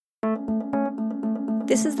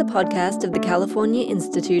This is the podcast of the California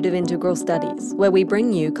Institute of Integral Studies, where we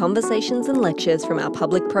bring you conversations and lectures from our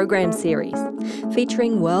public program series,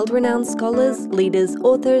 featuring world-renowned scholars, leaders,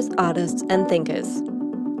 authors, artists, and thinkers.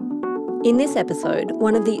 In this episode,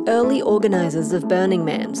 one of the early organisers of Burning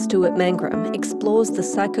Man, Stuart Mangrum, explores the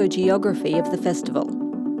psychogeography of the festival.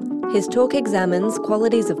 His talk examines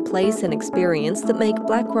qualities of place and experience that make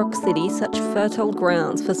Black Rock City such fertile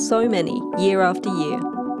grounds for so many, year after year.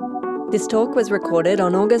 This talk was recorded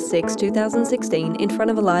on August 6, 2016 in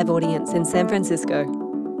front of a live audience in San Francisco.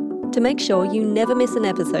 To make sure you never miss an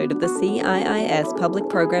episode of the CIIS Public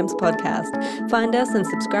Programs podcast, find us and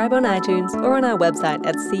subscribe on iTunes or on our website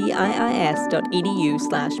at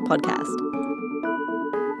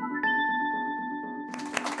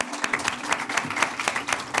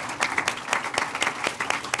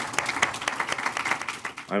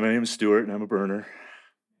Hi, my name is Stuart, and I'm a burner.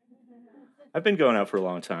 I've been going out for a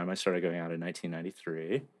long time. I started going out in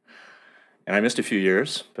 1993, and I missed a few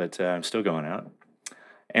years, but I'm still going out.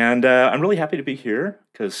 And I'm really happy to be here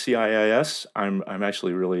because CIIS. I'm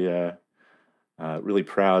actually really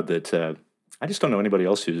proud that I just don't know anybody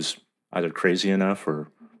else who's either crazy enough or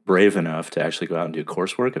brave enough to actually go out and do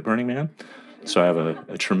coursework at Burning Man. So I have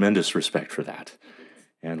a tremendous respect for that.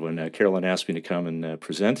 And when Carolyn asked me to come and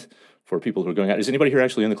present for people who are going out, is anybody here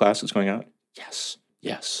actually in the class that's going out?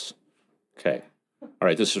 Yes. Okay. All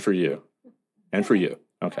right, this is for you. And for you.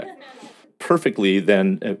 Okay. Perfectly,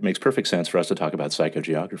 then it makes perfect sense for us to talk about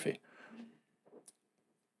psychogeography.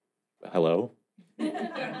 Hello?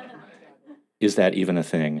 Is that even a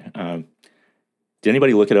thing? Did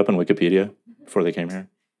anybody look it up on Wikipedia before they came here?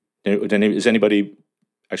 Is anybody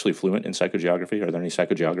actually fluent in psychogeography? Are there any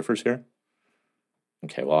psychogeographers here?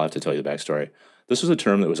 Okay, well, I'll have to tell you the backstory. This was a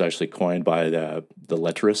term that was actually coined by the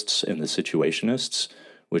letterists and the situationists,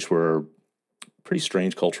 which were pretty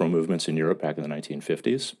strange cultural movements in Europe back in the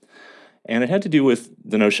 1950s. And it had to do with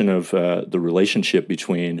the notion of the relationship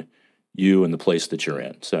between you and the place that you're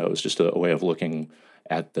in. So it was just a way of looking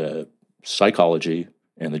at the psychology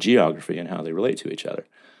and the geography and how they relate to each other.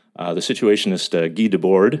 The situationist Guy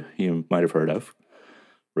Debord, you might have heard of,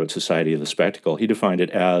 wrote Society of the Spectacle. He defined it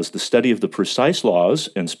as the study of the precise laws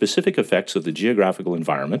and specific effects of the geographical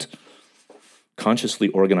environment, consciously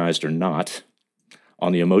organized or not,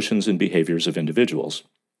 on the emotions and behaviors of individuals.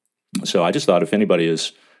 So I just thought if anybody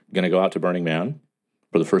is going to go out to Burning Man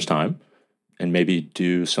for the first time and maybe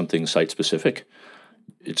do something site-specific,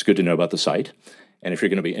 it's good to know about the site. And if you're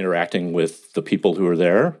going to be interacting with the people who are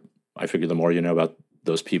there, I figure the more you know about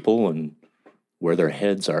those people and where their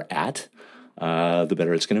heads are at, the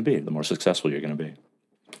better it's going to be, the more successful you're going to be.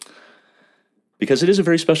 Because it is a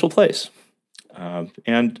very special place. All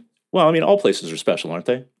places are special, aren't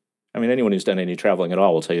they? I mean, anyone who's done any traveling at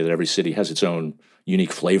all will tell you that every city has its own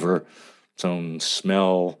unique flavor, its own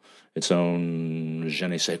smell, its own je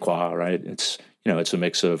ne sais quoi, right? It's a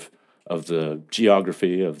mix of the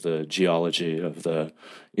geography, of the geology, of the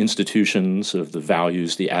institutions, of the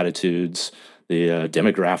values, the attitudes, the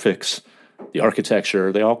demographics, the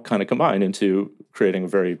architecture. They all kind of combine into creating a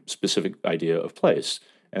very specific idea of place,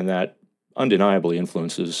 and that undeniably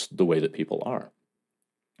influences the way that people are.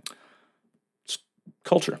 It's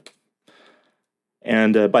culture.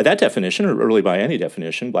 And by that definition, or really by any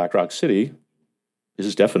definition, Black Rock City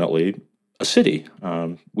is definitely a city.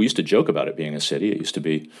 We used to joke about it being a city. It used to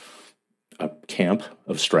be a camp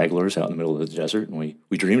of stragglers out in the middle of the desert, and we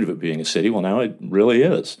dreamed of it being a city. Well, now it really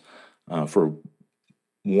is. For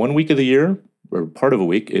 1 week of the year, or part of a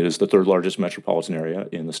week, it is the third largest metropolitan area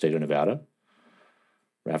in the state of Nevada.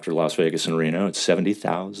 After Las Vegas and Reno, it's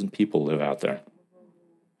 70,000 people live out there.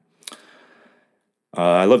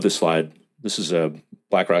 I love this slide. This is a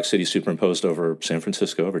Black Rock City superimposed over San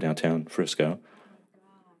Francisco, over downtown Frisco.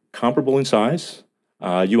 Comparable in size.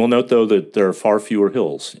 You will note, though, that there are far fewer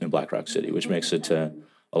hills in Black Rock City, which makes it a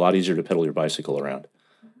lot easier to pedal your bicycle around.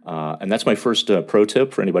 And that's my first pro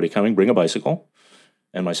tip for anybody coming. Bring a bicycle.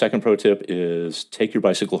 And my second pro tip is take your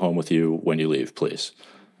bicycle home with you when you leave, please.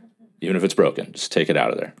 Even if it's broken, just take it out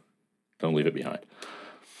of there. Don't leave it behind.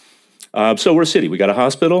 So we're a city. We got a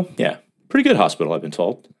hospital. Yeah, pretty good hospital, I've been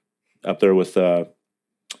told. Up there with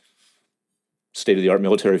state-of-the-art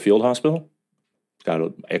military field hospital.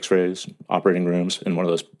 Got x-rays, operating rooms, and one of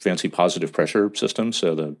those fancy positive pressure systems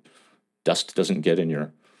so the dust doesn't get in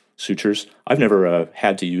your sutures. I've never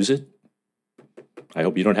had to use it. I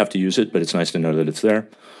hope you don't have to use it, but it's nice to know that it's there.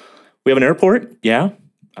 We have an airport, yeah.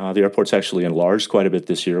 The airport's actually enlarged quite a bit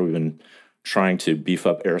this year. We've been trying to beef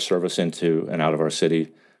up air service into and out of our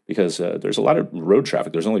city because there's a lot of road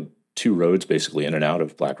traffic. There's only 2 roads basically in and out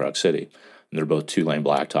of Black Rock City, and they're both 2-lane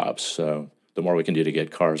blacktops. So the more we can do to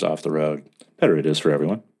get cars off the road, better it is for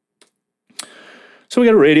everyone. So we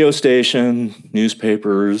got a radio station,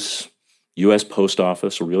 newspapers, U.S. Post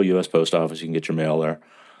Office, a real U.S. Post Office. You can get your mail there.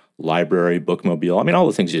 Library, bookmobile. I mean, all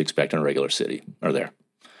the things you'd expect in a regular city are there.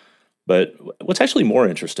 But what's actually more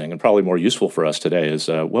interesting and probably more useful for us today is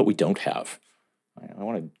what we don't have. I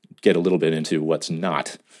want to get a little bit into what's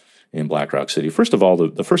not in Black Rock City. First of all,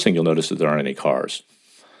 the first thing you'll notice is there aren't any cars.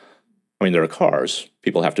 I mean, there are cars.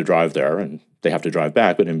 People have to drive there, and they have to drive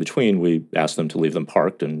back. But in between, we ask them to leave them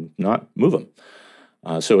parked and not move them.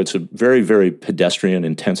 So it's a very, very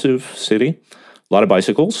pedestrian-intensive city. A lot of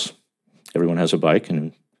bicycles. Everyone has a bike,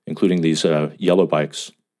 and including these yellow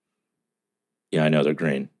bikes. Yeah, I know they're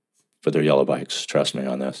green, but they're yellow bikes. Trust me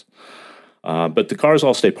on this. But the cars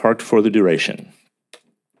all stay parked for the duration.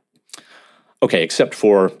 Okay, except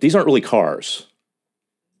for, these aren't really cars.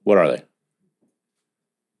 What are they?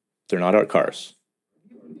 They're not our cars.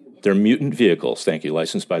 They're mutant vehicles, thank you,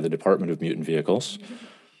 licensed by the Department of Mutant Vehicles.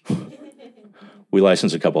 We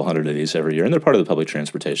license a couple hundred of these every year, and they're part of the public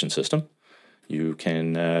transportation system. You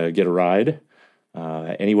can get a ride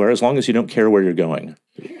anywhere as long as you don't care where you're going,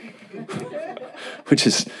 which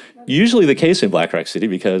is usually the case in Black Rock City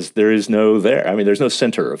because there's no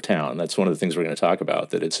center of town. That's one of the things we're going to talk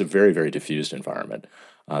about, that it's a very, very diffused environment.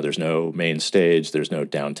 There's no main stage, there's no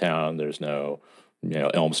downtown, there's no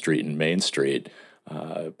Elm Street and Main Street.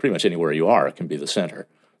 Pretty much anywhere you are can be the center.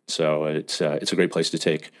 So it's a great place to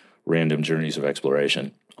take random journeys of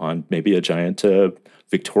exploration on maybe a giant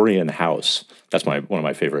Victorian house. That's one of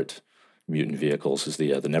my favorite mutant vehicles is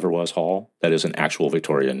the Never Was Hall. That is an actual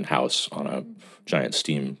Victorian house on a giant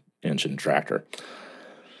steam engine tractor.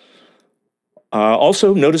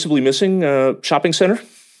 Also noticeably missing shopping center.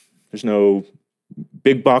 There's no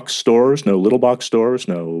big box stores, no little box stores,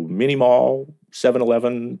 no mini mall,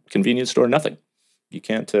 7-Eleven, convenience store, nothing. You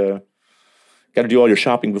can't, got to do all your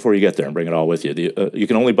shopping before you get there and bring it all with you. You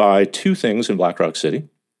can only buy two things in Black Rock City.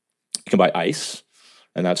 You can buy ice,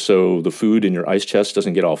 and that's so the food in your ice chest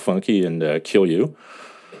doesn't get all funky and kill you.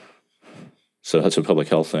 So that's a public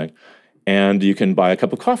health thing. And you can buy a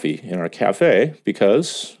cup of coffee in our cafe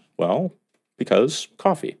because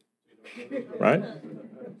coffee, right?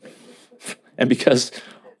 And because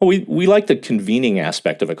we like the convening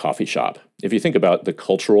aspect of a coffee shop. If you think about the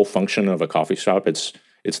cultural function of a coffee shop, it's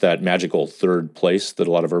that magical third place that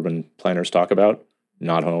a lot of urban planners talk about.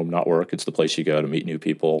 Not home, not work. It's the place you go to meet new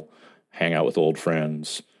people, hang out with old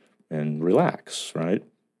friends, and relax, right?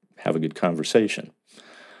 Have a good conversation.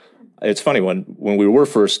 It's funny, when we were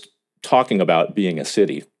first talking about being a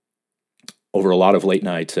city, over a lot of late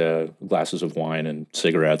night glasses of wine and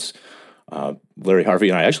cigarettes, Larry Harvey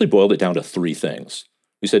and I actually boiled it down to three things.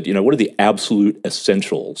 We said, what are the absolute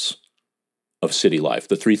essentials of city life?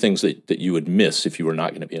 The three things that you would miss if you were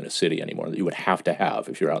not going to be in a city anymore, that you would have to have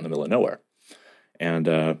if you're out in the middle of nowhere.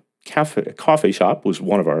 And coffee shop was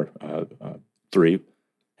one of our three.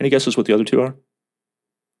 Any guesses what the other two are?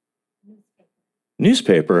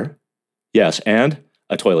 Newspaper. Yes, and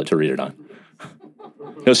a toilet to read it on.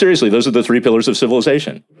 No, seriously, those are the three pillars of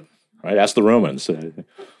civilization, right? Ask the Romans.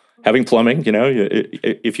 Having plumbing,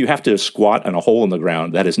 if you have to squat on a hole in the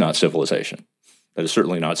ground, that is not civilization. That is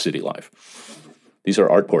certainly not city life. These are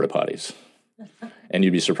art porta potties. And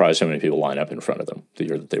you'd be surprised how many people line up in front of them the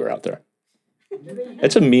year that they were out there.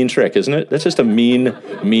 It's a mean trick, isn't it? That's just a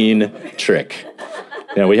mean trick.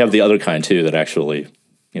 We have the other kind, too, that actually,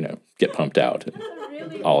 get pumped out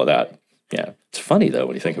and all of that. Yeah. It's funny, though,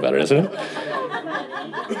 when you think about it, isn't it?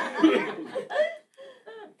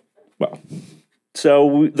 Well,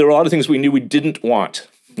 so there were a lot of things we knew we didn't want.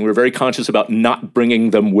 We were very conscious about not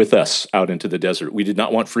bringing them with us out into the desert. We did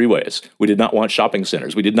not want freeways. We did not want shopping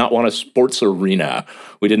centers. We did not want a sports arena.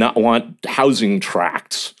 We did not want housing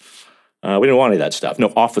tracts. We didn't want any of that stuff.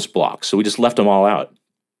 No office blocks. So we just left them all out.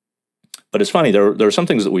 But it's funny, there are some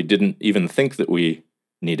things that we didn't even think that we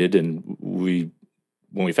needed. And when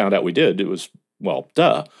we found out we did, it was, well,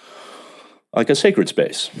 duh. Like a sacred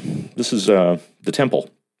space. This is the temple.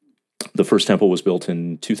 The first temple was built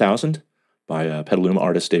in 2000 by Petaluma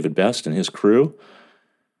artist David Best and his crew.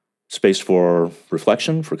 Space for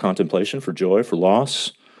reflection, for contemplation, for joy, for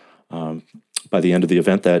loss. By the end of the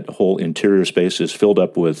event, that whole interior space is filled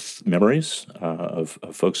up with memories of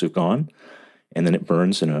folks who've gone. And then it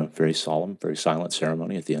burns in a very solemn, very silent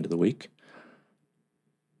ceremony at the end of the week.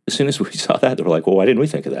 As soon as we saw that, they were like, well, why didn't we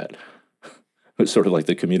think of that? It was sort of like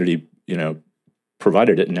the community,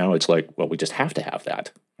 provided it, and now it's like, well, we just have to have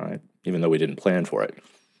that, right? Even though we didn't plan for it.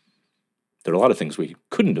 There are a lot of things we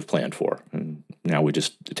couldn't have planned for, and now we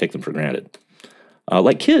just take them for granted.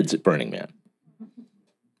 Like kids at Burning Man.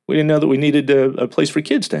 We didn't know that we needed a place for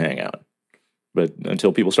kids to hang out. But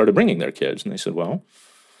until people started bringing their kids, and they said, well,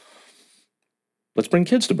 let's bring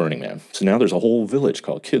kids to Burning Man. So now there's a whole village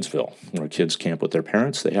called Kidsville where kids camp with their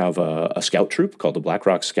parents. They have a scout troop called the Black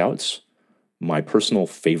Rock Scouts, my personal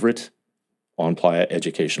favorite on-playa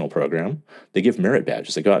educational program. They give merit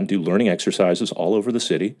badges. They go out and do learning exercises all over the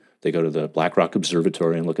city. They go to the Black Rock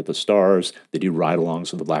Observatory and look at the stars. They do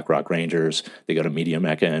ride-alongs with the Black Rock Rangers. They go to Media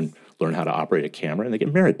Mecca and learn how to operate a camera, and they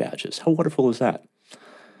get merit badges. How wonderful is that?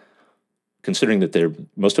 Considering that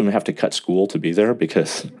most of them have to cut school to be there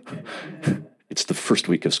because it's the first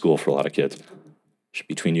week of school for a lot of kids.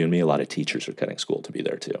 Between you and me, a lot of teachers are cutting school to be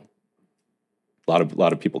there too. A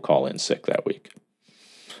lot of people call in sick that week.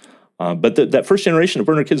 But that first generation of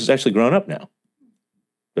burner kids has actually grown up now.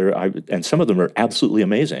 And some of them are absolutely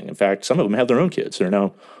amazing. In fact, some of them have their own kids. They're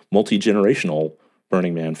now multi-generational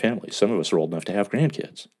Burning Man families. Some of us are old enough to have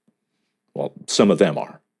grandkids. Well, some of them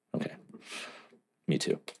are. Okay. Me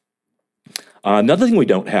too. Another thing we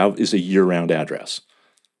don't have is a year-round address.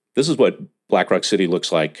 This is what Black Rock City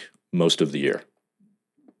looks like most of the year.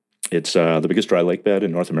 It's the biggest dry lake bed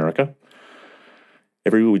in North America.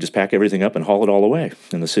 Every week we just pack everything up and haul it all away,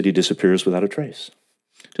 and the city disappears without a trace.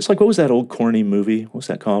 Just like, what was that old corny movie? What was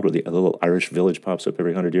that called, where the little Irish village pops up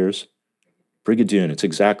every 100 years? Brigadoon. It's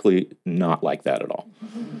exactly not like that at all,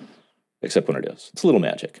 except when it is. It's a little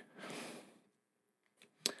magic.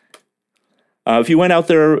 If you went out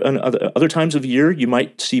there on other times of year, you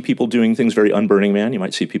might see people doing things very un-Burning Man. You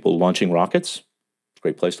might see people launching rockets. It's a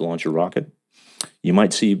great place to launch a rocket. You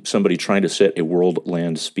might see somebody trying to set a world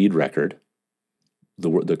land speed record.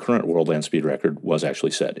 The current world land speed record was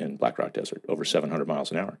actually set in Black Rock Desert, over 700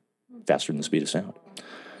 miles an hour, faster than the speed of sound. You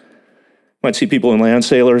might see people in land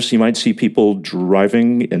sailors. You might see people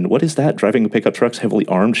driving, and what is that? Driving pickup trucks, heavily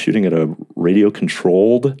armed, shooting at a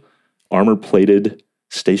radio-controlled, armor-plated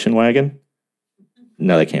station wagon.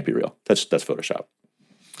 No, that can't be real. That's Photoshop.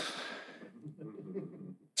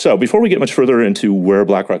 So before we get much further into where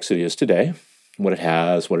Black Rock City is today, what it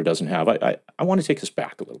has, what it doesn't have, I want to take us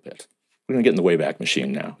back a little bit. We're going to get in the Wayback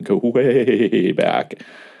Machine now. Go way back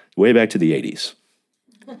to the 80s.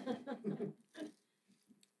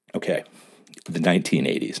 Okay, the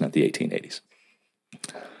 1980s, not the 1880s.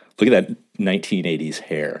 Look at that 1980s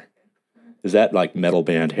hair. Is that like metal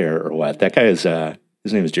band hair or what? That guy is,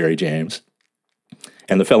 his name is Jerry James.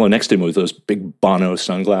 And the fellow next to him with those big Bono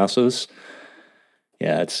sunglasses,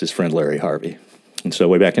 yeah, it's his friend Larry Harvey. And so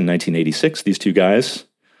way back in 1986, these two guys,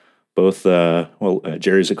 both,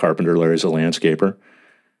 Jerry's a carpenter, Larry's a landscaper.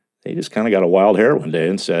 They just kind of got a wild hair one day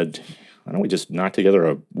and said, why don't we just knock together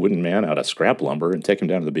a wooden man out of scrap lumber and take him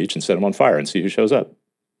down to the beach and set him on fire and see who shows up?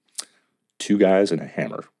 Two guys and a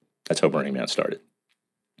hammer. That's how Burning Man started.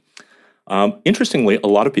 Interestingly, a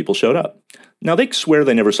lot of people showed up. Now, they swear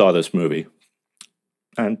they never saw this movie,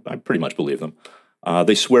 and I pretty much believe them.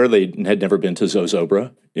 They swear they had never been to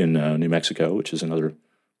Zozobra in New Mexico, which is another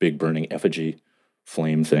big burning effigy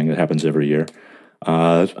flame thing that happens every year.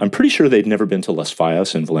 I'm pretty sure they'd never been to Las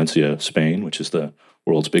Fallas in Valencia, Spain, which is the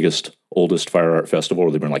world's biggest, oldest fire art festival,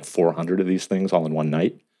 where they burn like 400 of these things all in one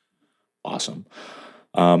night. Awesome.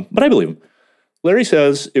 But I believe him. Larry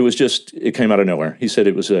says it came out of nowhere. He said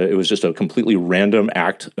it was just a completely random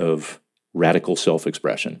act of radical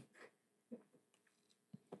self-expression.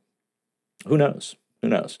 Who knows?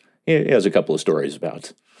 He has a couple of stories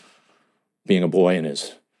about being a boy in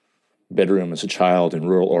his bedroom as a child in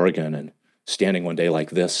rural Oregon and standing one day like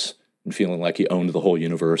this and feeling like he owned the whole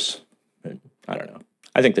universe. And I don't know.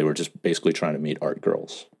 I think they were just basically trying to meet art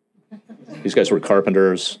girls. These guys were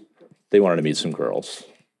carpenters. They wanted to meet some girls.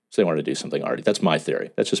 So they wanted to do something arty. That's my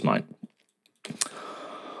theory. That's just mine.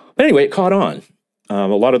 But anyway, it caught on. A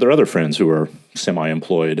lot of their other friends who were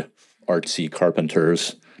semi-employed artsy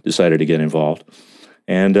carpenters decided to get involved.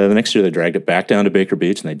 And the next year they dragged it back down to Baker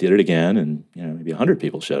Beach, and they did it again, and maybe 100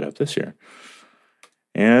 people showed up this year.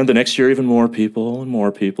 And the next year, even more people and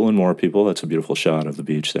more people and more people. That's a beautiful shot of the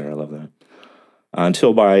beach there. I love that.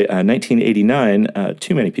 Until by 1989,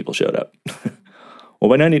 too many people showed up. Well,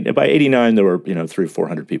 by 89, there were 300 or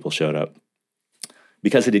 400 people showed up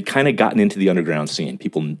because it had kind of gotten into the underground scene.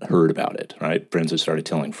 People heard about it, right? Friends had started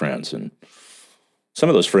telling friends, and some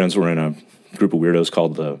of those friends were in a group of weirdos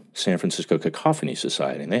called the San Francisco Cacophony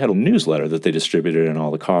Society, and they had a newsletter that they distributed in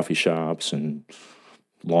all the coffee shops and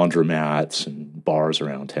laundromats and bars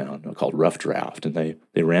around town called Rough Draft, and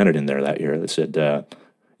they ran it in there that year. They said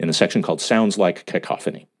in a section called Sounds Like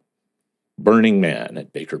Cacophony, Burning Man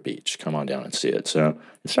at Baker Beach. Come on down and see it. So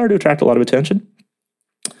it started to attract a lot of attention.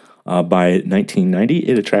 By 1990,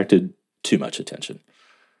 it attracted too much attention,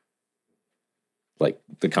 like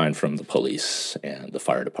the kind from the police and the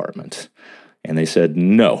fire department. And they said,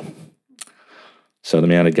 no, So the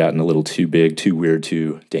man had gotten a little too big, too weird,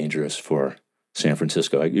 too dangerous for San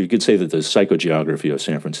Francisco. You could say that the psychogeography of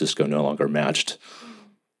San Francisco no longer matched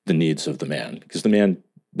the needs of the man, because the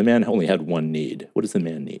man only had one need. What does the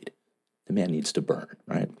man need? The man needs to burn,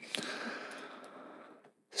 right?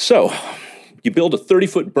 So you build a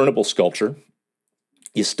 30-foot burnable sculpture,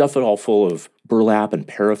 you stuff it all full of burlap and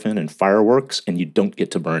paraffin and fireworks, and you don't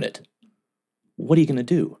get to burn it. What are you going to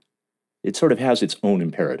do? It sort of has its own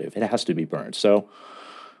imperative. It has to be burned. So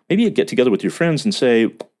maybe you get together with your friends and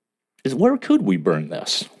say, where could we burn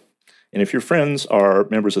this? And if your friends are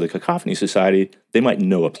members of the Cacophony Society, they might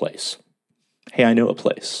know a place. Hey, I know a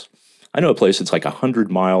place. I know a place that's like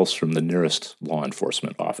 100 miles from the nearest law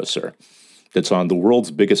enforcement officer. That's on the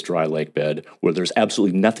world's biggest dry lake bed, where there's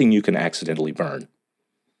absolutely nothing you can accidentally burn.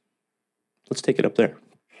 Let's take it up there.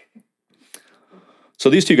 So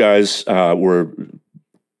these two guys were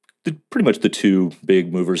pretty much the two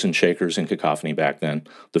big movers and shakers in Cacophony back then.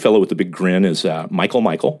 The fellow with the big grin is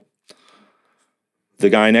Michael. The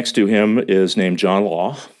guy next to him is named John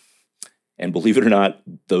Law. And believe it or not,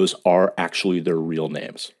 those are actually their real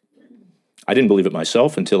names. I didn't believe it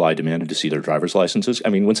myself until I demanded to see their driver's licenses. I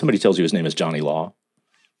mean, when somebody tells you his name is Johnny Law,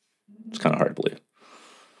 it's kind of hard to believe.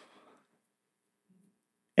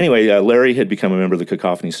 Anyway, Larry had become a member of the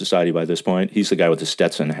Cacophony Society by this point. He's the guy with the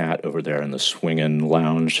Stetson hat over there and the swinging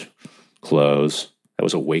lounge clothes. That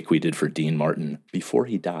was a wake we did for Dean Martin before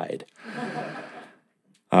he died.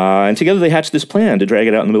 And together they hatched this plan to drag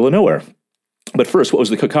it out in the middle of nowhere. But first, what was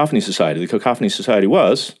the Cacophony Society? The Cacophony Society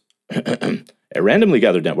was a randomly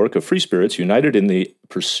gathered network of free spirits united in the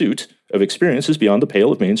pursuit of experiences beyond the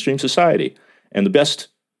pale of mainstream society. And the best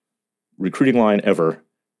recruiting line ever,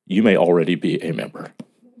 you may already be a member.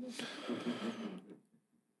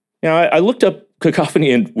 Now, I looked up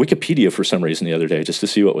Cacophony in Wikipedia for some reason the other day just to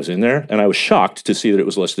see what was in there, and I was shocked to see that it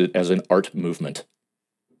was listed as an art movement.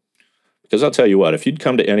 Because I'll tell you what, if you'd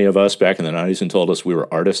come to any of us back in the 90s and told us we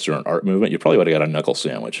were artists or an art movement, you probably would have got a knuckle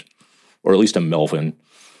sandwich, or at least a Melvin,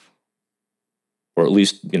 or at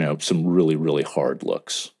least, some really, really hard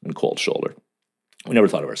looks and cold shoulder. We never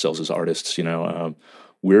thought of ourselves as artists,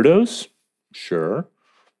 weirdos, sure,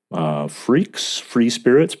 freaks, free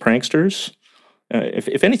spirits, pranksters.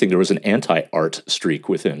 If anything, there was an anti-art streak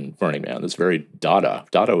within Burning Man. That's very Dada.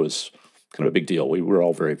 Dada was kind of a big deal. We were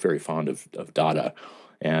all very, very fond of Dada.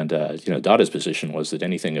 And, Dada's position was that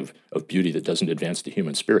anything of beauty that doesn't advance the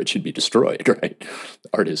human spirit should be destroyed, right?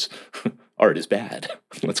 Art is bad.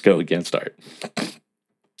 Let's go against art.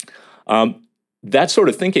 That sort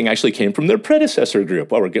of thinking actually came from their predecessor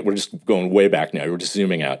group. Well, we're just going way back now. We're just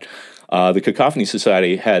zooming out. The Cacophony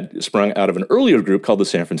Society had sprung out of an earlier group called the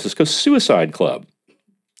San Francisco Suicide Club.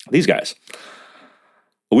 These guys,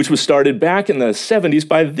 which was started back in the 70s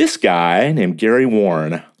by this guy named Gary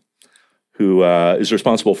Warren, who is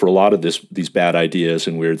responsible for a lot of these bad ideas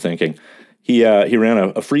and weird thinking. He ran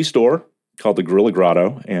a free store called the Gorilla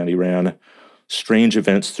Grotto, and he ran strange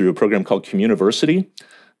events through a program called Communiversity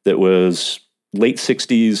that was late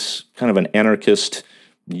 60s, kind of an anarchist,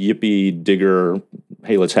 yippee digger,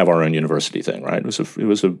 hey, let's have our own university thing, right? It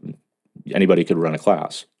was anybody could run a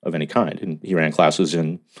class of any kind, and he ran classes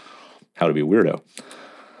in how to be a weirdo.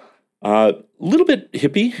 A little bit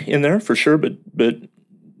hippie in there for sure, but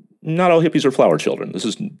not all hippies are flower children. This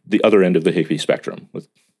is the other end of the hippie spectrum, with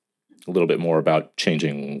a little bit more about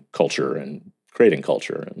changing culture and creating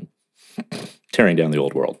culture and tearing down the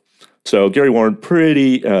old world. So Gary Warren,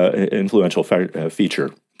 pretty influential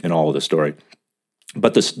feature in all of this story.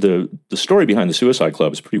 But the story behind the Suicide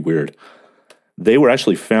Club is pretty weird. They were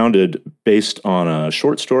actually founded based on a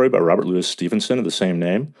short story by Robert Louis Stevenson of the same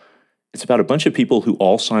name. It's about a bunch of people who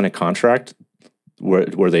all sign a contract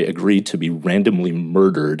where they agreed to be randomly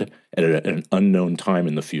murdered at an unknown time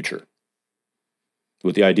in the future,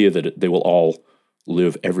 with the idea that they will all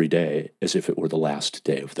live every day as if it were the last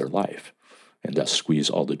day of their life, and thus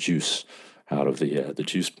squeeze all the juice out of the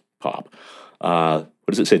juice pop. What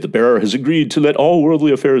does it say? The bearer has agreed to get all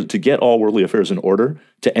worldly affairs in order,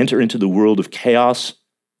 to enter into the world of chaos,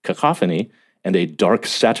 cacophony, and a dark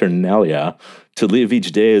Saturnalia, to live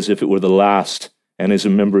each day as if it were the last, and as a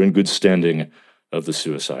member in good standing of the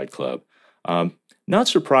Suicide Club. Not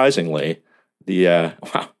surprisingly,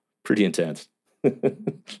 wow, pretty intense.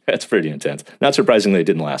 That's pretty intense. Not surprisingly, it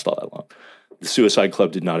didn't last all that long. The Suicide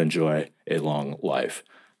Club did not enjoy a long life,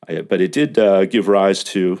 but it did give rise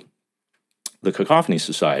to the Cacophony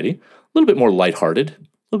Society, a little bit more lighthearted, a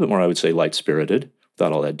little bit more, I would say, light-spirited,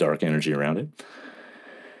 without all that dark energy around it.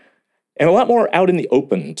 And a lot more out in the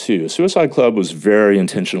open, too. Suicide Club was very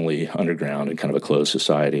intentionally underground and kind of a closed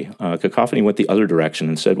society. Cacophony went the other direction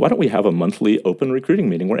and said, why don't we have a monthly open recruiting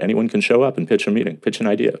meeting where anyone can show up and pitch an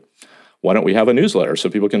idea? Why don't we have a newsletter so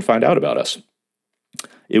people can find out about us?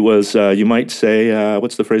 It was, you might say,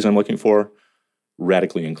 what's the phrase I'm looking for?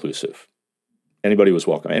 Radically inclusive. Anybody was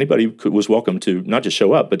welcome. Anybody was welcome to not just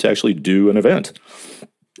show up, but to actually do an event.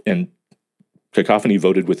 And Cacophony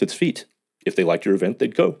voted with its feet. If they liked your event,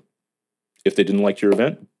 they'd go. If they didn't like your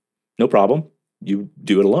event, no problem. You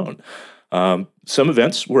do it alone. Some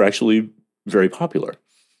events were actually very popular,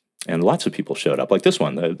 and lots of people showed up. Like this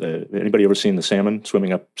one. Anybody ever seen the salmon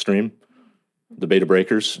swimming upstream? The Beta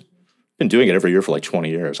Breakers? Been doing it every year for like 20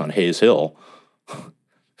 years on Hayes Hill.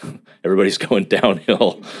 Everybody's going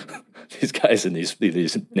downhill. These guys in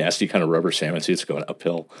these nasty kind of rubber salmon suits going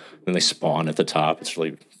uphill. Then they spawn at the top. It's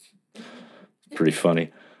really pretty funny.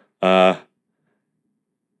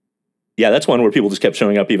 Yeah, that's one where people just kept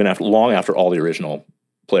showing up even long after all the original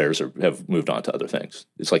players have moved on to other things.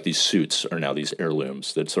 It's like these suits are now these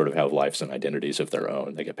heirlooms that sort of have lives and identities of their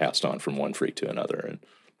own. They get passed on from one freak to another.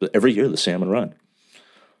 And every year the salmon run.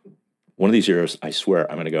 One of these years, I swear,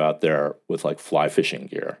 I'm going to go out there with like fly fishing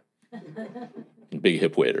gear, and big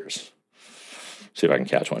hip waders. See if I can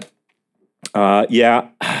catch one. Yeah,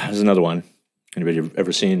 there's another one. Anybody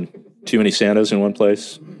ever seen Too Many Santas in One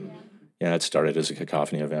Place? Yeah, it started as a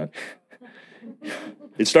Cacophony event.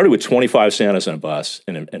 It started with 25 Santas in a bus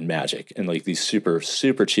and magic and like these super,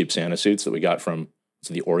 super cheap Santa suits that we got from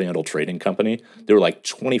the Oriental Trading Company. They were like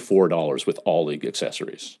 $24 with all the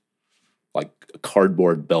accessories, like a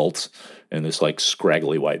cardboard belt and this like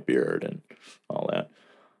scraggly white beard and all that.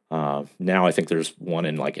 Now I think there's one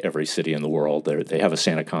in like every city in the world. They have a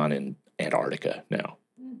SantaCon in Antarctica now.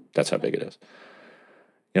 That's how big it is.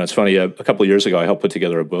 You know, it's funny. A couple of years ago, I helped put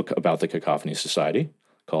together a book about the Cacophony Society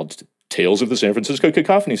called Tales of the San Francisco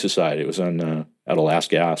Cacophony Society. It was on at a last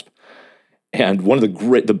gasp. And one of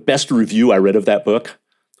the best review I read of that book,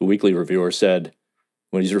 the weekly reviewer said,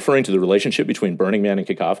 when he's referring to the relationship between Burning Man and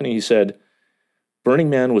Cacophony, he said, Burning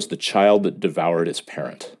Man was the child that devoured its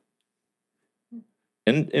parent.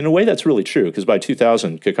 And in a way, that's really true, because by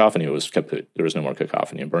 2000, Cacophony was kaput. There was no more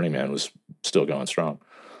Cacophony, and Burning Man was still going strong.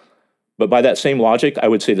 But by that same logic, I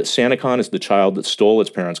would say that SantaCon is the child that stole its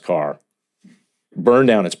parents' car, burned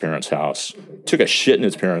down its parents' house, took a shit in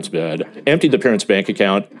its parents' bed, emptied the parents' bank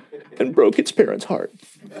account, and broke its parents' heart.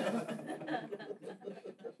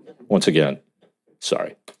 Once again,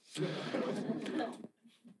 sorry.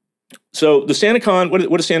 So the SantaCon, what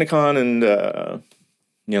does SantaCon and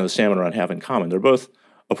the Salmon Run have in common? They're both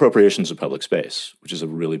appropriations of public space, which is a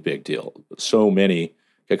really big deal. So many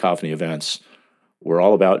Cacophony events were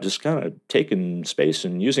all about just kind of taking space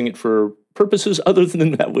and using it for purposes other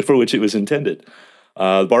than that for which it was intended.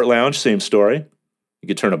 Bart Lounge, same story. You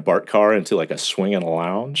could turn a Bart car into like a swing and a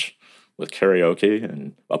lounge with karaoke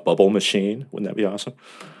and a bubble machine. Wouldn't that be awesome?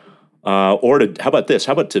 How about this?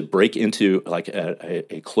 How about to break into like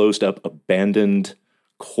a closed up, abandoned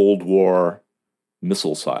Cold War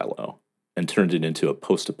missile silo and turned it into a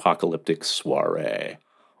post-apocalyptic soiree?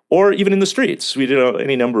 Or even in the streets, we did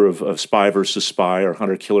any number of spy versus spy or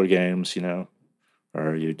hunter-killer games,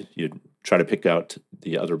 or you'd try to pick out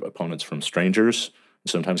the other opponents from strangers,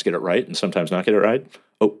 and sometimes get it right and sometimes not get it right.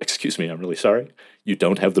 Oh, excuse me, I'm really sorry. You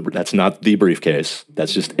don't have that's not the briefcase.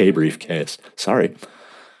 That's just a briefcase. Sorry.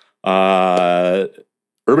 Urban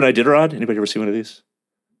Iditarod, anybody ever see one of these?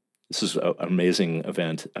 This is an amazing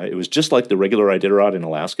event. It was just like the regular Iditarod in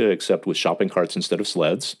Alaska, except with shopping carts instead of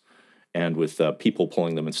sleds, and with people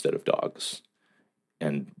pulling them instead of dogs,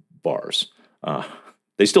 and bars.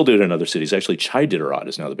 They still do it in other cities. Actually, Chi-Ditarod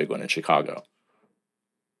is now the big one in Chicago.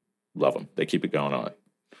 Love them. They keep it going on.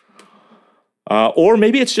 Or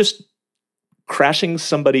maybe it's just crashing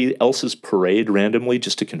somebody else's parade randomly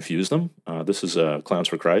just to confuse them. This is Clowns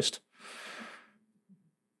for Christ.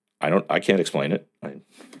 I can't explain it.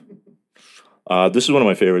 This is one of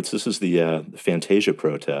my favorites. This is the Fantasia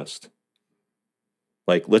protest.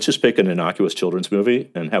 Like, let's just pick an innocuous children's movie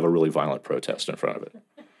and have a really violent protest in front of it.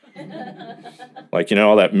 Like,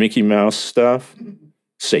 all that Mickey Mouse stuff?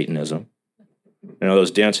 Satanism.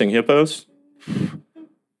 Those dancing hippos?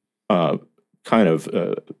 Kind of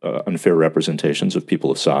unfair representations of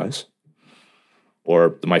people of size.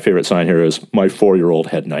 Or my favorite sign here is, my 4-year-old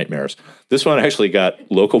had nightmares. This one actually got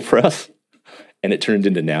local press, and it turned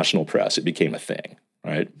into national press. It became a thing,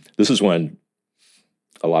 right? This is when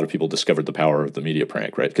a lot of people discovered the power of the media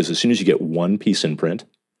prank, right? Because as soon as you get one piece in print,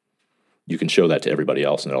 you can show that to everybody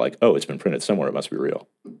else, and they're like, oh, it's been printed somewhere. It must be real.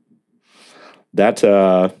 That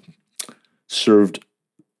served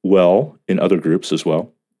well in other groups as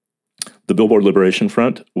well. The Billboard Liberation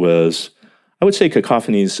Front was, I would say,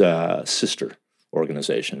 Cacophony's sister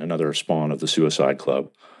organization, another spawn of the Suicide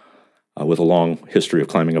Club, with a long history of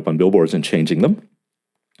climbing up on billboards and changing them.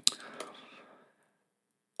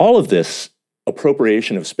 All of this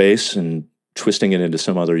appropriation of space and twisting it into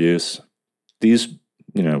some other use, these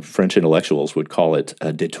French intellectuals would call it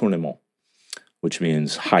a détournement, which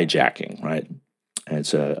means hijacking, right? And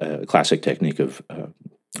it's a classic technique of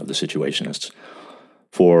the Situationists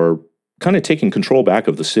for kind of taking control back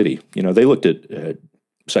of the city. They looked at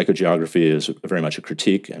psychogeography as very much a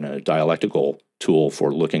critique and a dialectical tool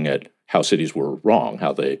for looking at how cities were wrong,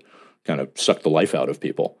 how they kind of sucked the life out of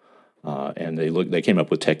people. And they came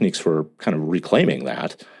up with techniques for kind of reclaiming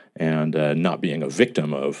that and not being a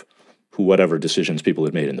victim of whatever decisions people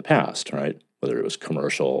had made in the past, right? Whether it was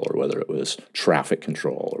commercial or whether it was traffic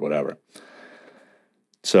control or whatever.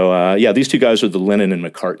 So, these two guys are the Lennon and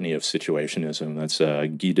McCartney of situationism. That's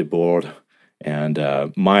Guy Debord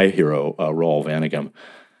and my hero, Roel Vannegut.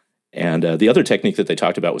 And the other technique that they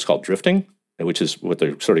talked about was called drifting, which is what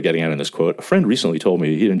they're sort of getting at in this quote. A friend recently told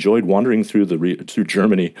me he enjoyed wandering through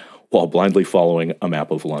Germany while blindly following a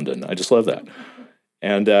map of London. I just love that.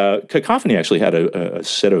 And Cacophony actually had a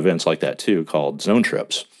set of events like that too, called zone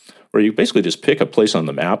trips, where you basically just pick a place on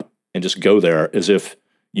the map and just go there as if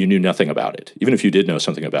you knew nothing about it. Even if you did know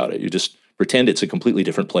something about it, you just pretend it's a completely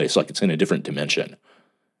different place, like it's in a different dimension,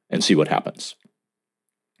 and see what happens.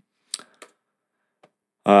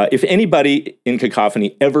 If anybody in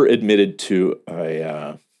Cacophony ever admitted to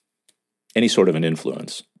any sort of an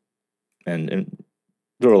influence, and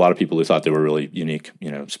there were a lot of people who thought they were really unique,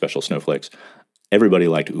 special snowflakes, everybody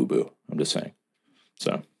liked Ubu, I'm just saying.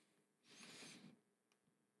 So,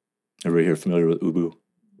 everybody here familiar with Ubu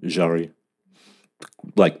Jarry?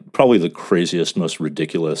 Like, probably the craziest, most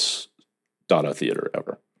ridiculous Dada theater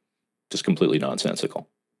ever. Just completely nonsensical.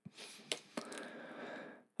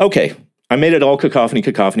 Okay, I made it all cacophony.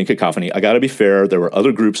 I got to be fair. There were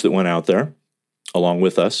other groups that went out there along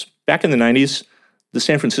with us. Back in the 90s, the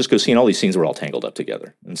San Francisco scene, all these scenes were all tangled up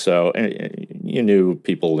together. And so you knew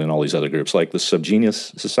people in all these other groups, like the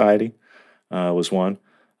Subgenius Society was one.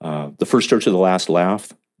 The First Church of the Last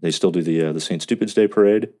Laugh, they still do the St. Stupid's Day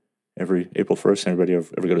parade every April 1st. Anybody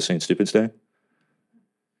ever go to St. Stupid's Day?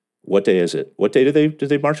 What day is it? What day did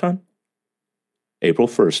they march on? April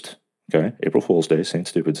 1st. Okay, April Fool's Day, St.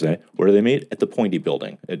 Stupid's Day. Where do they meet? At the Pointy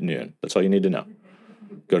Building at noon. That's all you need to know.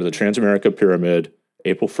 Go to the Transamerica Pyramid,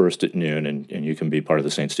 April 1st at noon, and you can be part of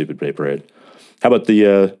the St. Stupid Day parade. How about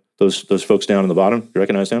those folks down in the bottom? You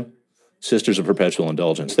recognize them? Sisters of Perpetual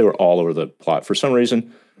Indulgence. They were all over the plot. For some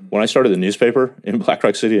reason, when I started the newspaper in Black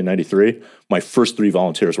Rock City in 93, my first 3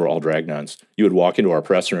 volunteers were all drag nuns. You would walk into our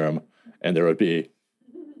press room, and there would be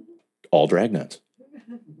all drag nuns.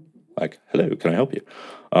 Like, hello, can I help you?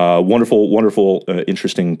 Wonderful,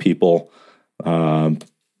 interesting people. There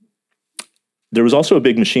was also a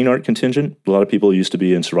big machine art contingent. A lot of people used to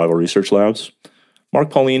be in survival research labs. Mark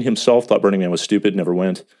Pauline himself thought Burning Man was stupid, never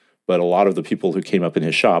went. But a lot of the people who came up in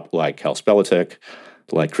his shop, like Cal Speletic,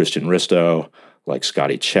 like Christian Risto, like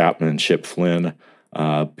Scotty Chapman, Chip Flynn,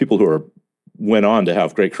 people who went on to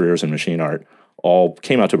have great careers in machine art, all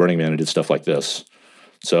came out to Burning Man and did stuff like this.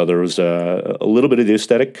 So there was a little bit of the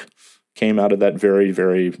aesthetic came out of that very,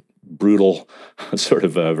 very brutal, sort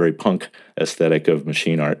of very punk aesthetic of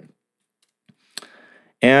machine art.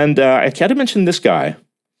 And I had to mention this guy.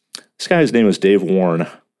 This guy's name was Dave Warren,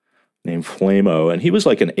 named Flamo, and he was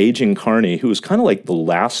like an aging carny who was kind of like the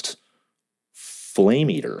last flame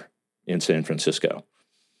eater in San Francisco.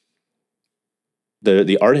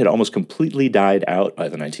 The art had almost completely died out by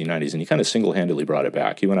the 1990s, and he kind of single-handedly brought it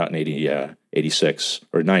back. He went out in 86,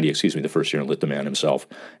 or 90, the first year, and lit the man himself.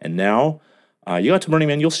 And now, you go out to Burning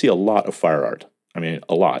Man, you'll see a lot of fire art. I mean,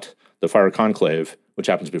 a lot. The Fire Conclave, which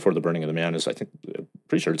happens before the Burning of the Man, is, I think,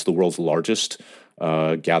 pretty sure it's the world's largest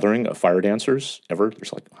gathering of fire dancers ever.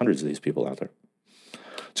 There's like hundreds of these people out there.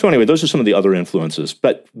 So anyway, those are some of the other influences.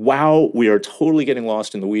 But wow, we are totally getting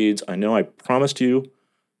lost in the weeds. I know I promised you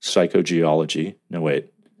psychogeology. No,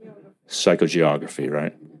 wait. Psychogeography,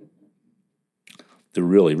 right? They're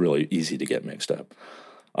really, really easy to get mixed up.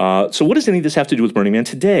 So what does any of this have to do with Burning Man?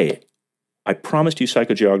 Today, I promised you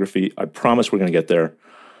psychogeography. I promise we're going to get there.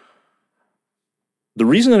 The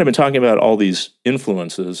reason that I've been talking about all these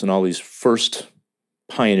influences and all these first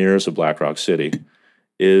pioneers of Black Rock City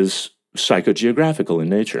is psychogeographical in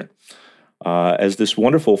nature. As this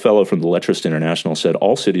wonderful fellow from the Lettrist International said,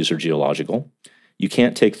 all cities are geological. You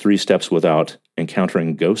can't take 3 steps without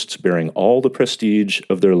encountering ghosts bearing all the prestige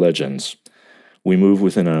of their legends. We move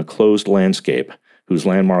within a closed landscape whose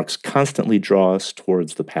landmarks constantly draw us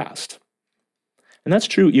towards the past. And that's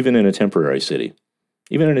true even in a temporary city.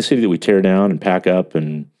 Even in a city that we tear down and pack up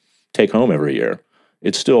and take home every year,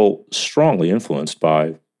 it's still strongly influenced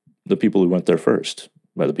by the people who went there first,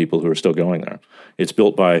 by the people who are still going there. It's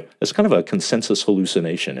built by, it's kind of a consensus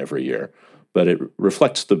hallucination every year, but it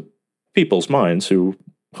reflects the people's minds who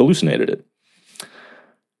hallucinated it.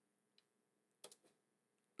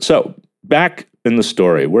 So, back in the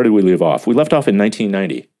story, where did we leave off? We left off in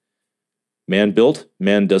 1990. Man built,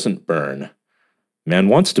 man doesn't burn. Man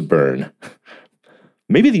wants to burn.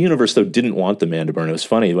 Maybe the universe, though, didn't want the man to burn. It was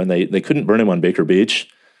funny, when they couldn't burn him on Baker Beach,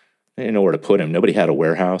 they didn't know where to put him. Nobody had a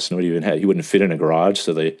warehouse. Nobody even had, he wouldn't fit in a garage,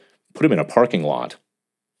 so they put him in a parking lot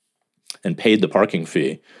and paid the parking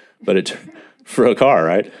fee. But it for a car,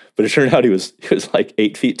 right? But it turned out he was like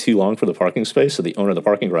 8 feet too long for the parking space, so the owner of the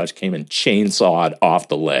parking garage came and chainsawed off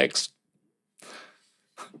the legs.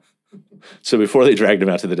 So before they dragged him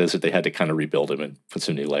out to the desert, they had to kind of rebuild him and put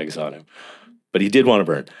some new legs on him. But he did want to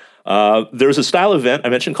burn. There's a style event I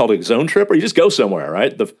mentioned called a zone trip, where you just go somewhere,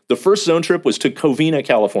 right? The first zone trip was to Covina,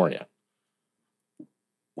 California.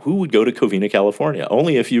 Who would go to Covina, California?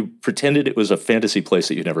 Only if you pretended it was a fantasy place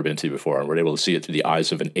that you'd never been to before and were able to see it through the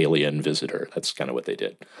eyes of an alien visitor. That's kind of what they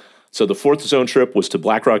did. So the fourth zone trip was to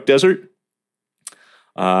Black Rock Desert.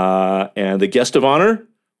 And the guest of honor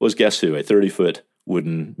was, guess who? A 30-foot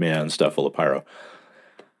wooden man stuffed full of pyro.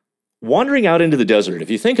 Wandering out into the desert, if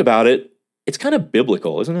you think about it, it's kind of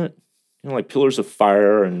biblical, isn't it? You know, like pillars of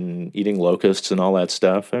fire and eating locusts and all that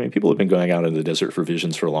stuff. I mean, people have been going out into the desert for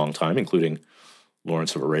visions for a long time, including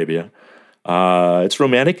Lawrence of Arabia. It's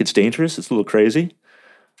romantic, it's dangerous, it's a little crazy.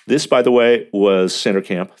 This, by the way, was center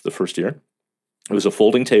camp the first year. It was a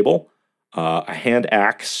folding table, a hand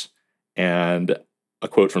axe, and a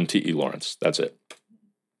quote from T.E. Lawrence. That's it.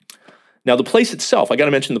 Now, the place itself, I got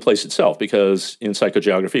to mention the place itself, because in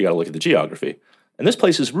psychogeography, you got to look at the geography. And this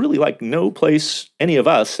place is really like no place any of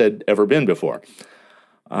us had ever been before.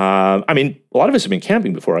 I mean, a lot of us have been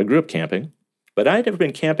camping before. I grew up camping. But I'd never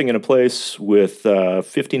been camping in a place with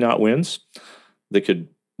 50-knot winds that could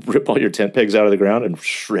rip all your tent pegs out of the ground and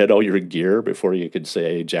shred all your gear before you could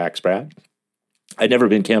say Jack Sprat. I'd never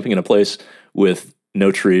been camping in a place with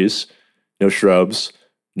no trees, no shrubs,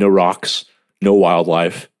 no rocks, no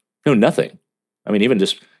wildlife, no nothing. I mean, even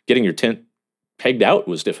just getting your tent pegged out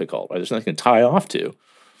was difficult. Right? There's nothing to tie off to.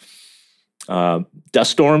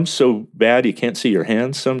 Dust storms so bad you can't see your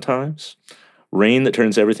hands sometimes. Rain that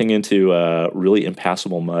turns everything into really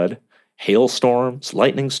impassable mud. Hailstorms,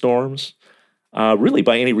 lightning storms. Really,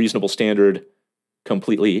 by any reasonable standard,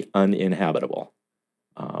 completely uninhabitable.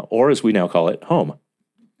 Or as we now call it, home.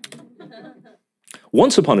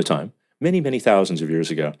 Once upon a time, many, many thousands of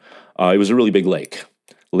years ago, it was a really big lake.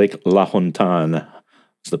 Lake La Hontan.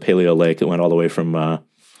 It's the Paleo Lake that went all the way from,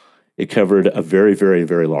 it covered a very, very,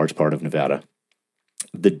 very large part of Nevada.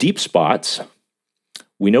 The deep spots,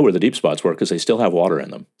 we know where the deep spots were because they still have water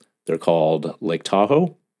in them. They're called Lake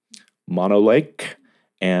Tahoe, Mono Lake,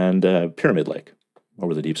 and Pyramid Lake,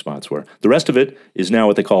 where the deep spots were. The rest of it is now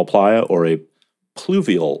what they call playa, or a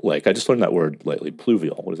pluvial lake. I just learned that word lately,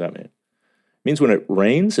 pluvial. What does that mean? It means when it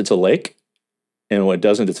rains, it's a lake, and when it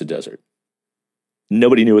doesn't, it's a desert.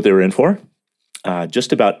 Nobody knew what they were in for.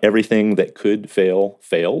 Just about everything that could fail,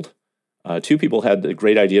 failed. Two people had the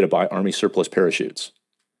great idea to buy Army surplus parachutes.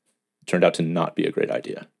 It turned out to not be a great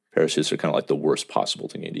idea. Parachutes are kind of like the worst possible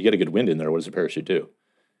thing. You get a good wind in there, what does a parachute do?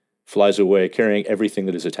 Flies away carrying everything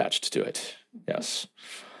that is attached to it. Yes.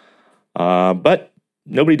 But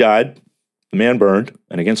nobody died. The man burned,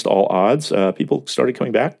 and against all odds, people started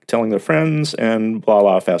coming back, telling their friends, and blah,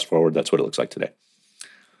 blah, fast forward, that's what it looks like today.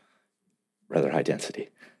 Rather high density.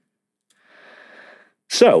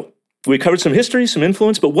 So, we covered some history, some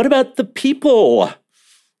influence, but what about the people?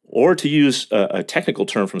 Or to use a technical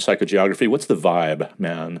term from psychogeography, what's the vibe,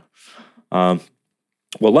 man? Well,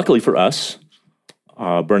 luckily for us,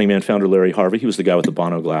 Burning Man founder Larry Harvey, he was the guy with the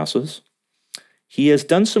Bono glasses. He has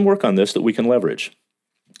done some work on this that we can leverage.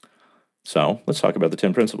 So, let's talk about the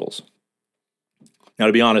 10 principles. Now,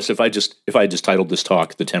 to be honest, if I had just titled this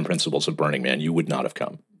talk, The 10 Principles of Burning Man, you would not have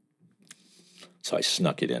come. So I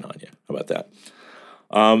snuck it in on you. How about that?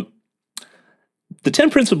 The 10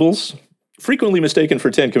 principles, frequently mistaken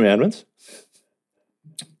for 10 commandments.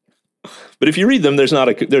 But if you read them, there's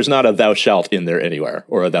not a thou shalt in there anywhere,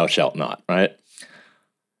 or a thou shalt not, right?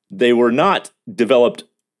 They were not developed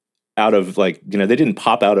out of they didn't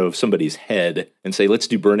pop out of somebody's head and say, let's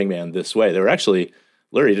do Burning Man this way. They were actually,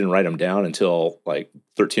 Larry didn't write them down until like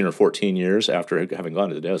 13 or 14 years after having gone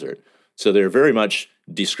to the desert. So they're very much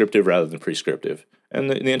descriptive rather than prescriptive. And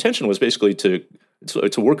the intention was basically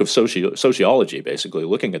it's a work of sociology, basically,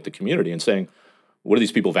 looking at the community and saying, what do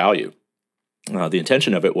these people value? The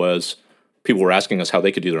intention of it was people were asking us how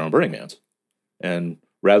they could do their own Burning Mans. And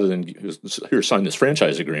rather than, here, sign this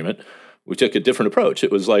franchise agreement, we took a different approach.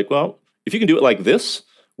 It was like, well, if you can do it like this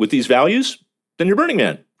with these values, then you're Burning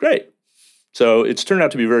Man. Great. So it's turned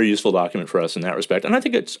out to be a very useful document for us in that respect. And I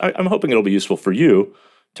think I'm hoping it'll be useful for you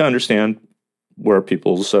to understand where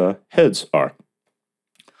people's heads are.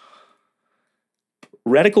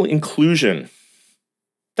 Radical inclusion.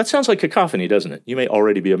 That sounds like cacophony, doesn't it? You may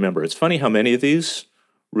already be a member. It's funny how many of these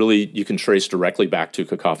really you can trace directly back to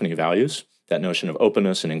cacophony values. That notion of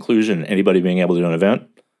openness and inclusion and anybody being able to do an event,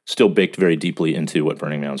 still baked very deeply into what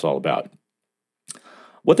Burning Man is all about.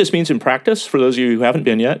 What this means in practice, for those of you who haven't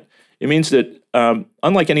been yet, it means that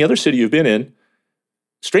unlike any other city you've been in,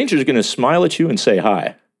 strangers are going to smile at you and say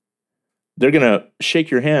hi. They're going to shake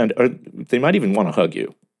your hand, or they might even want to hug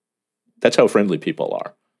you. That's how friendly people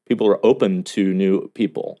are. People are open to new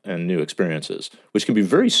people and new experiences, which can be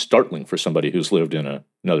very startling for somebody who's lived in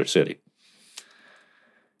another city.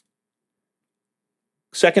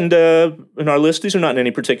 Second in our list, these are not in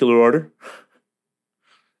any particular order,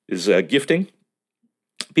 is gifting.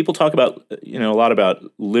 People talk about, a lot about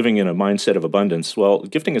living in a mindset of abundance. Well,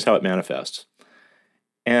 gifting is how it manifests.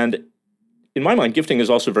 And in my mind, gifting is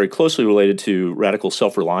also very closely related to radical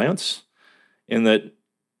self-reliance, in that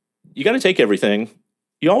you got to take everything.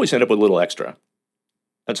 You always end up with a little extra.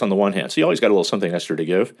 That's on the one hand. So you always got a little something extra to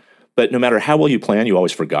give. But no matter how well you plan, you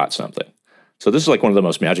always forgot something. So this is like one of the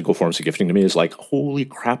most magical forms of gifting to me, is like, holy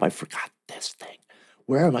crap, I forgot this thing.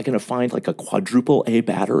 Where am I going to find like a quadruple A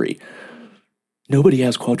battery? Nobody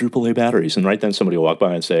has quadruple A batteries. And right then somebody will walk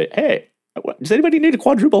by and say, hey, does anybody need a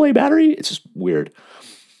quadruple A battery? It's just weird.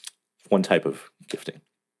 One type of gifting.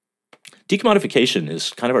 Decommodification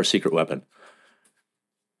is kind of our secret weapon.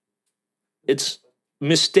 It's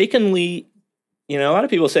mistakenly, a lot of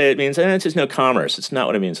people say it means it's just no commerce. It's not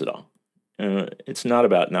what it means at all. It's not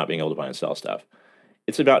about not being able to buy and sell stuff.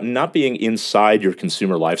 It's about not being inside your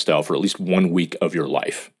consumer lifestyle for at least 1 week of your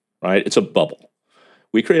life, right? It's a bubble.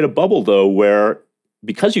 We create a bubble, though, where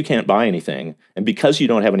because you can't buy anything, and because you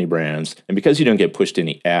don't have any brands, and because you don't get pushed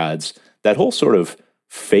any ads, that whole sort of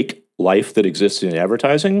fake life that exists in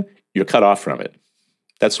advertising, you're cut off from it.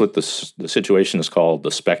 That's what the situation is called,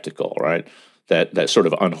 the spectacle, right? That sort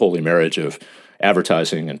of unholy marriage of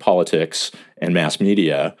advertising and politics and mass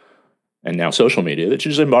media and now social media that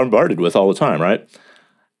you're just bombarded with all the time, right?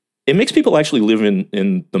 It makes people actually live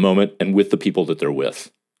in the moment and with the people that they're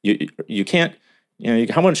with. You can't,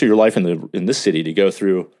 how much of your life in this city do you go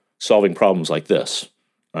through solving problems like this,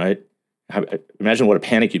 right? Imagine what a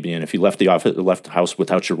panic you'd be in if you left the house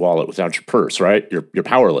without your wallet, without your purse, right? You're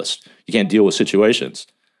powerless. You can't deal with situations.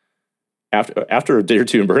 After a day or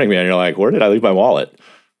two in Burning Man, you're like, where did I leave my wallet?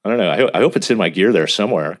 I don't know. I hope it's in my gear there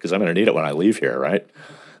somewhere, because I'm going to need it when I leave here, right?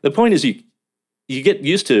 The point is you get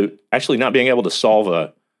used to actually not being able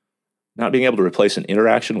to not being able to replace an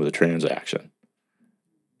interaction with a transaction.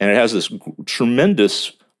 And it has this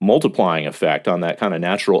tremendous multiplying effect on that kind of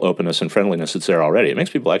natural openness and friendliness that's there already. It makes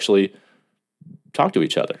people actually talk to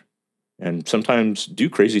each other and sometimes do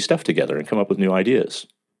crazy stuff together and come up with new ideas.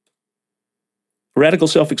 Radical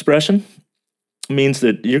self-expression means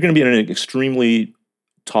that you're going to be in an extremely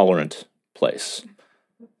tolerant place,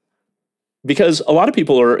 because a lot of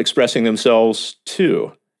people are expressing themselves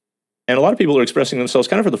too. And a lot of people are expressing themselves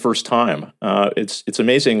kind of for the first time. It's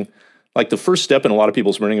amazing. Like, the first step in a lot of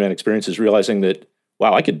people's Burning Man experience is realizing that,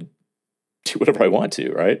 wow, I could do whatever I want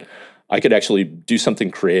to, right? I could actually do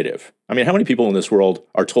something creative. I mean, how many people in this world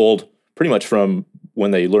are told pretty much from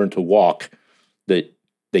when they learn to walk that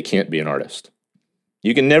they can't be an artist?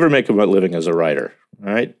 You can never make a living as a writer,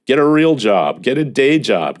 right? Get a real job, get a day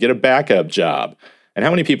job, get a backup job. And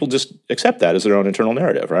how many people just accept that as their own internal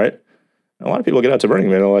narrative, right? And a lot of people get out to Burning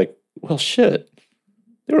Man and are like, well, shit,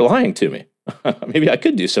 they were lying to me. Maybe I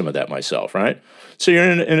could do some of that myself, right? So you're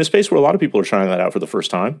in a space where a lot of people are trying that out for the first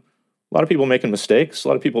time. A lot of people making mistakes. A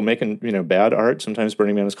lot of people making bad art. Sometimes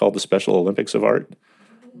Burning Man is called the Special Olympics of art.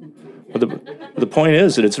 But the point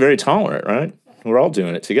is that it's very tolerant, right? We're all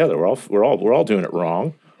doing it together. We're all doing it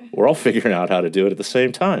wrong. We're all figuring out how to do it at the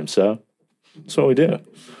same time. So that's what we do.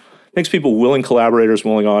 Makes people willing collaborators,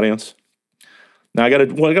 willing audience. Now I got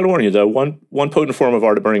to warn you though. One potent form of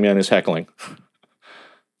art at Burning Man is heckling.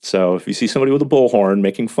 So if you see somebody with a bullhorn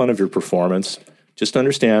making fun of your performance, just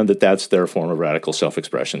understand that that's their form of radical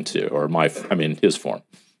self-expression too, or his form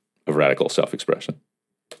of radical self-expression.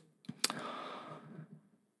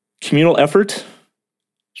 Communal effort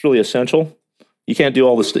is really essential. You can't do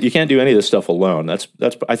all this. You can't do any of this stuff alone. That's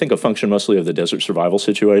I think a function mostly of the desert survival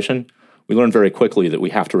situation, we learn very quickly that we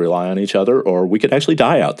have to rely on each other or we could actually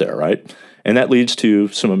die out there, right? And that leads to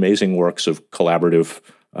some amazing works of collaborative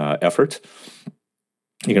effort.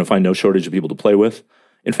 You're going to find no shortage of people to play with.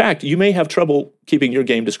 In fact, you may have trouble keeping your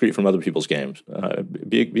game discrete from other people's games.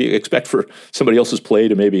 Expect for somebody else's play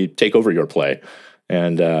to maybe take over your play,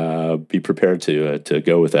 and be prepared to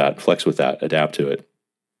go with that, flex with that, adapt to it.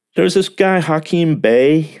 There's this guy, Hakim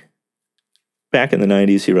Bey. Back in the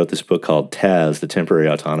 90s, he wrote this book called Taz, The Temporary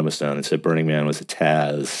Autonomous Zone, and said Burning Man was a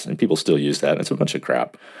Taz, and people still use that, and it's a bunch of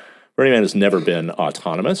crap. Burning Man has never been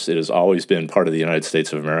autonomous. It has always been part of the United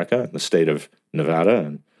States of America, the state of Nevada,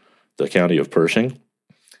 and the county of Pershing.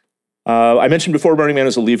 I mentioned before, Burning Man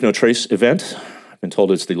is a Leave No Trace event. I've been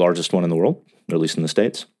told it's the largest one in the world, or at least in the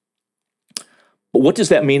States. But what does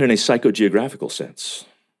that mean in a psychogeographical sense?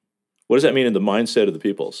 What does that mean in the mindset of the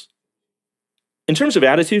peoples? In terms of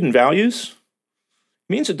attitude and values,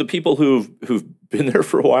 it means that the people who've been there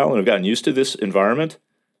for a while and have gotten used to this environment,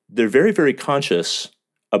 they're very, very conscious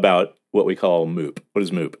about what we call MOOP. What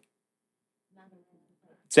is MOOP?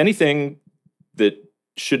 It's anything that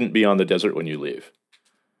shouldn't be on the desert when you leave.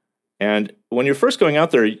 And when you're first going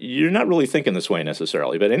out there, you're not really thinking this way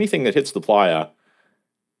necessarily, but anything that hits the playa,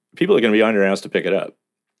 people are going to be on your ass to pick it up.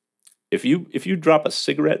 If you drop a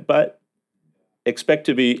cigarette butt, expect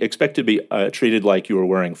to be treated like you were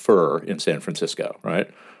wearing fur in San Francisco, right?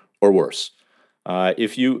 Or worse.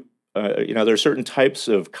 If you there are certain types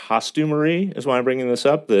of costumery, is why I'm bringing this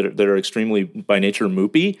up, that are extremely by nature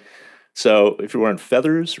moopy. So if you're wearing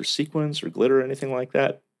feathers or sequins or glitter or anything like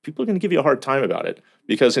that, people are going to give you a hard time about it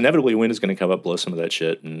because inevitably wind is going to come up, blow some of that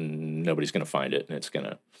shit, and nobody's going to find it, and it's going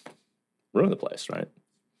to ruin the place, right?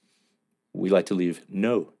 We like to leave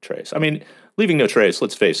no trace. I mean, leaving no trace,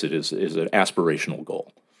 let's face it, is an aspirational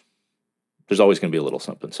goal. There's always going to be a little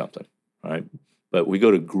something, right? But we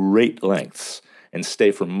go to great lengths and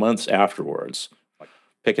stay for months afterwards, like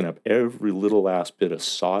picking up every little last bit of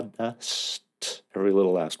sawdust, every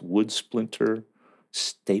little last wood splinter,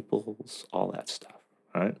 staples, all that stuff,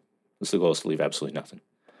 right? That's the goal, is to leave absolutely nothing.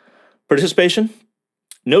 Participation?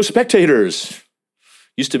 No spectators.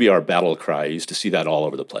 Used to be our battle cry. You used to see that all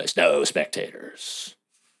over the place. No spectators.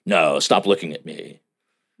 No, stop looking at me.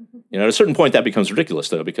 At a certain point, that becomes ridiculous,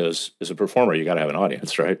 though, because as a performer, you got to have an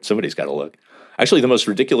audience, right? Somebody's got to look. Actually, the most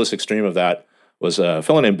ridiculous extreme of that was a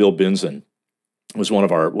fellow named Bill Binzen. Was one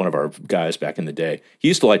of our guys back in the day. He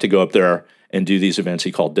used to like to go up there and do these events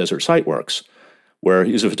he called Desert Sightworks, where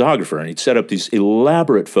he was a photographer, and he'd set up these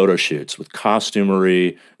elaborate photo shoots with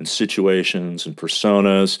costumery and situations and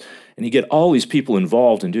personas, and he'd get all these people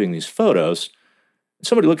involved in doing these photos.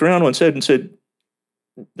 Somebody looked around and said,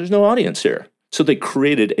 there's no audience here. So they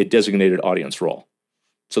created a designated audience role.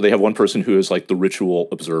 So they have one person who is like the ritual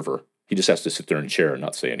observer. He just has to sit there in a chair and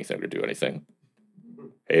not say anything or do anything.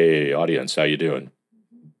 Hey, audience, how you doing?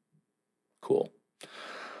 Cool.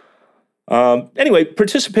 Anyway,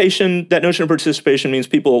 participation, that notion of participation means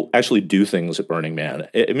people actually do things at Burning Man.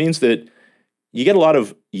 It means that you get a lot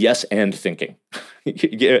of yes and thinking.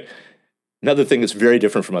 Another thing that's very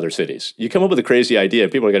different from other cities. You come up with a crazy idea,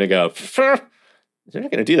 people are going to go, they're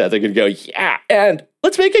not going to do that. They're going to go, yeah, and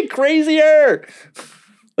let's make it crazier.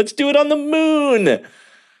 Let's do it on the moon.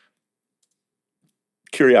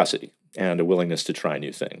 Curiosity and a willingness to try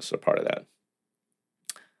new things are part of that.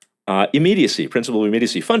 Immediacy, principle of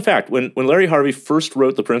immediacy. Fun fact, when Larry Harvey first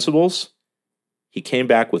wrote the principles, he came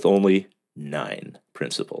back with only 9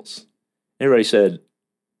 principles. Everybody said,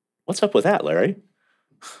 what's up with that, Larry?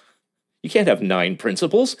 You can't have 9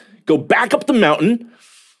 principles. Go back up the mountain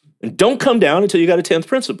and don't come down until you got a 10th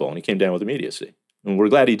principle. And he came down with immediacy. And we're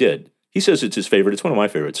glad he did. He says it's his favorite. It's one of my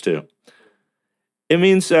favorites, too. It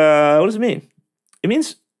means, what does it mean? It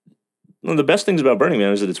means one of the best things about Burning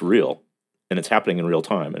Man is that it's real. And it's happening in real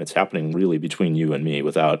time. And it's happening really between you and me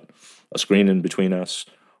without a screen in between us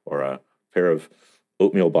or a pair of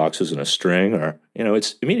oatmeal boxes and a string. Or,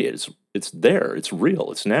 it's immediate. It's there. It's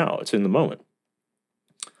real. It's now. It's in the moment.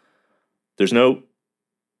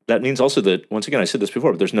 That means also that, once again, I said this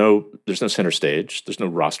before, but there's no center stage. There's no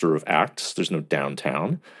roster of acts. There's no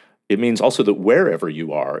downtown. It means also that wherever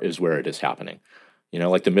you are is where it is happening.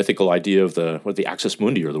 Like the mythical idea of the axis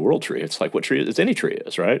mundi or the world tree. It's like what tree? It's any tree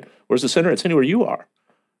is, right? Where's the center? It's anywhere you are.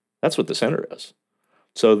 That's what the center is.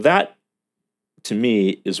 So that, to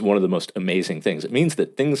me, is one of the most amazing things. It means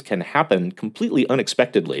that things can happen completely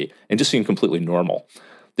unexpectedly and just seem completely normal.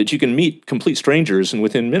 That you can meet complete strangers and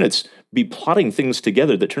within minutes be plotting things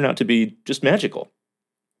together that turn out to be just magical.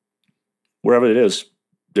 Wherever it is,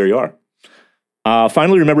 there you are.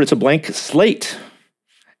 Finally, remember it's a blank slate.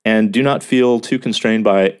 And do not feel too constrained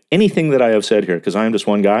by anything that I have said here, because I am just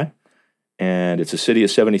one guy, and it's a city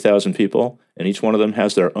of 70,000 people, and each one of them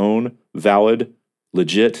has their own valid,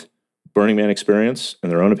 legit Burning Man experience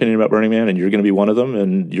and their own opinion about Burning Man, and you're going to be one of them,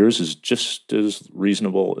 and yours is just as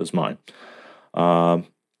reasonable as mine.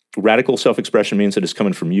 Radical self-expression means that it's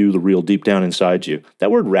coming from you, the real deep down inside you.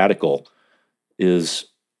 That word radical is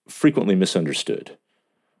frequently misunderstood.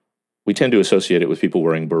 We tend to associate it with people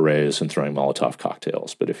wearing berets and throwing Molotov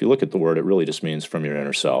cocktails, but if you look at the word, it really just means from your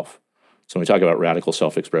inner self. So when we talk about radical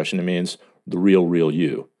self-expression, it means the real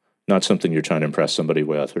you, not something you're trying to impress somebody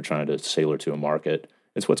with or trying to sailor to a market.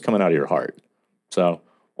 It's what's coming out of your heart. So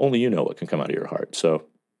only you know what can come out of your heart. So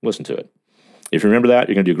listen to it. If you remember that,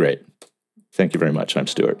 you're going to do great. Thank you very much. I'm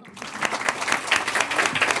Stuart.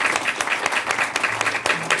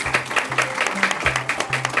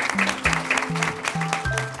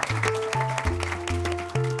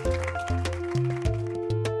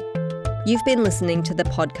 You've been listening to the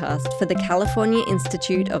podcast for the California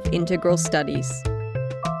Institute of Integral Studies.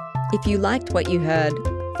 If you liked what you heard,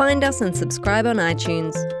 find us and subscribe on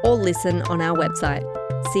iTunes or listen on our website,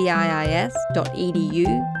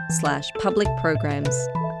 ciis.edu/public programs.